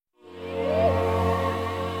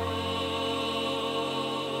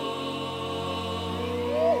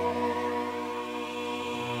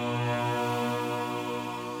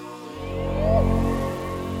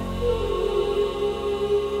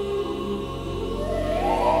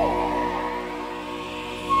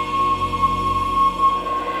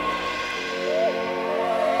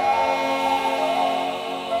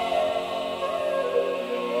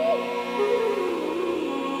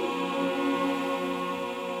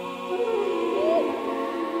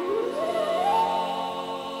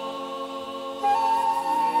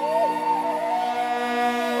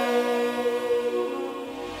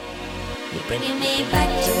bringing me back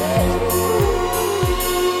to life.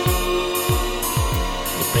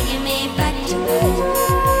 You're bringing me back to life.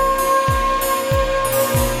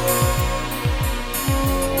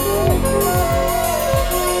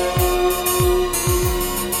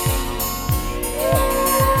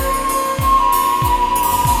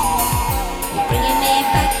 You're bringing me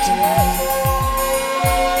back to life.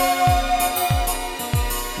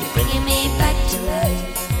 You're bringing me back to life.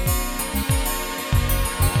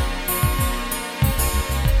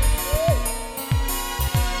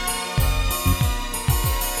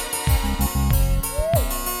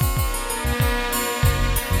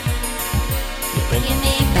 Bringing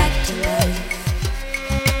me back to life.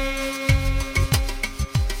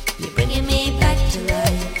 You're bringing me back to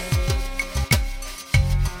life.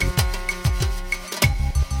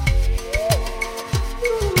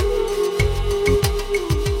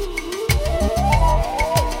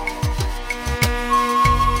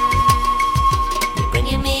 You're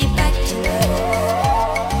bringing me back to life.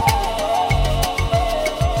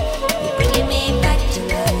 You're bringing me back to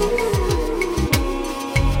life.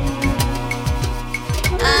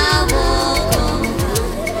 I walk on the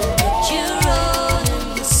line that you wrote in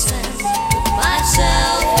the sand, with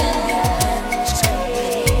myself in your hands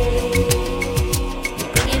complete.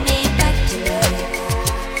 You're bringing me back to life.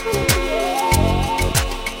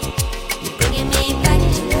 You're bringing me back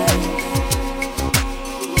to life.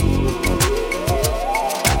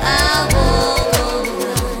 I walk on the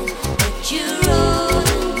line that you wrote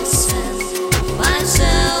in the sand, with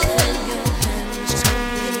myself in your hands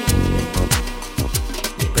complete.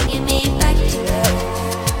 Bringing me back to life.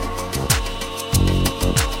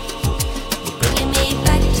 You're bringing me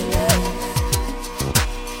back to life.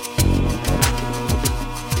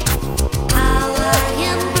 How I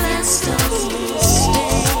am blessed on this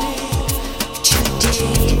day,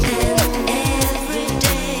 today and every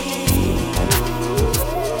day.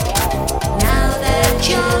 Now that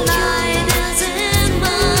your light is in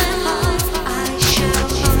my heart, I shall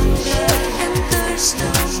hunger and thirst no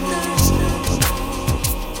more.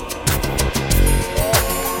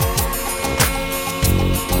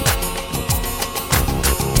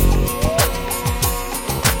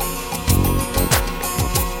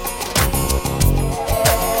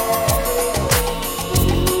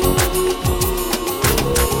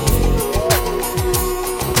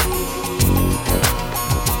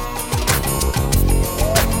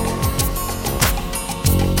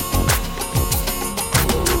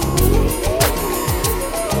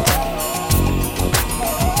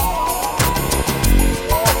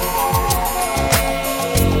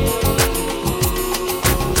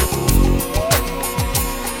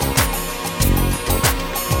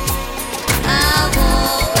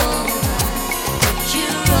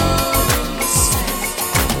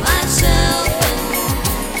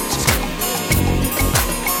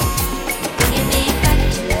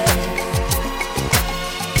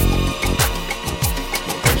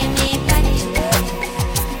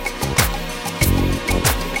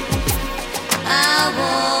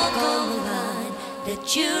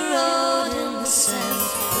 That you wrote in the sand,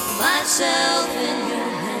 with myself in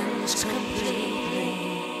your hands completely.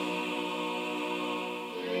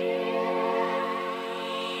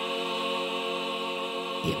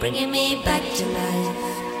 You're bringing me back to life.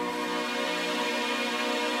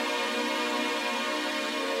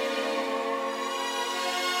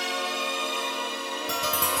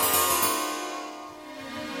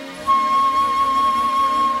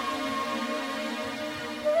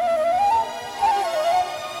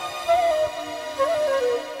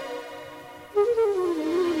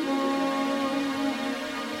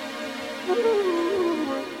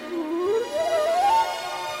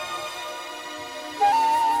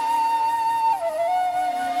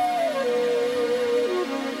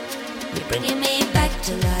 You're bringing me back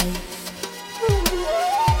to life.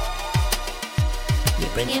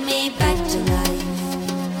 You're bringing me back to life.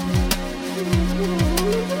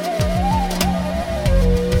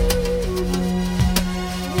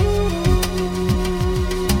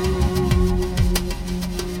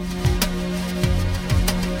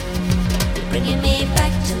 You're bringing me back.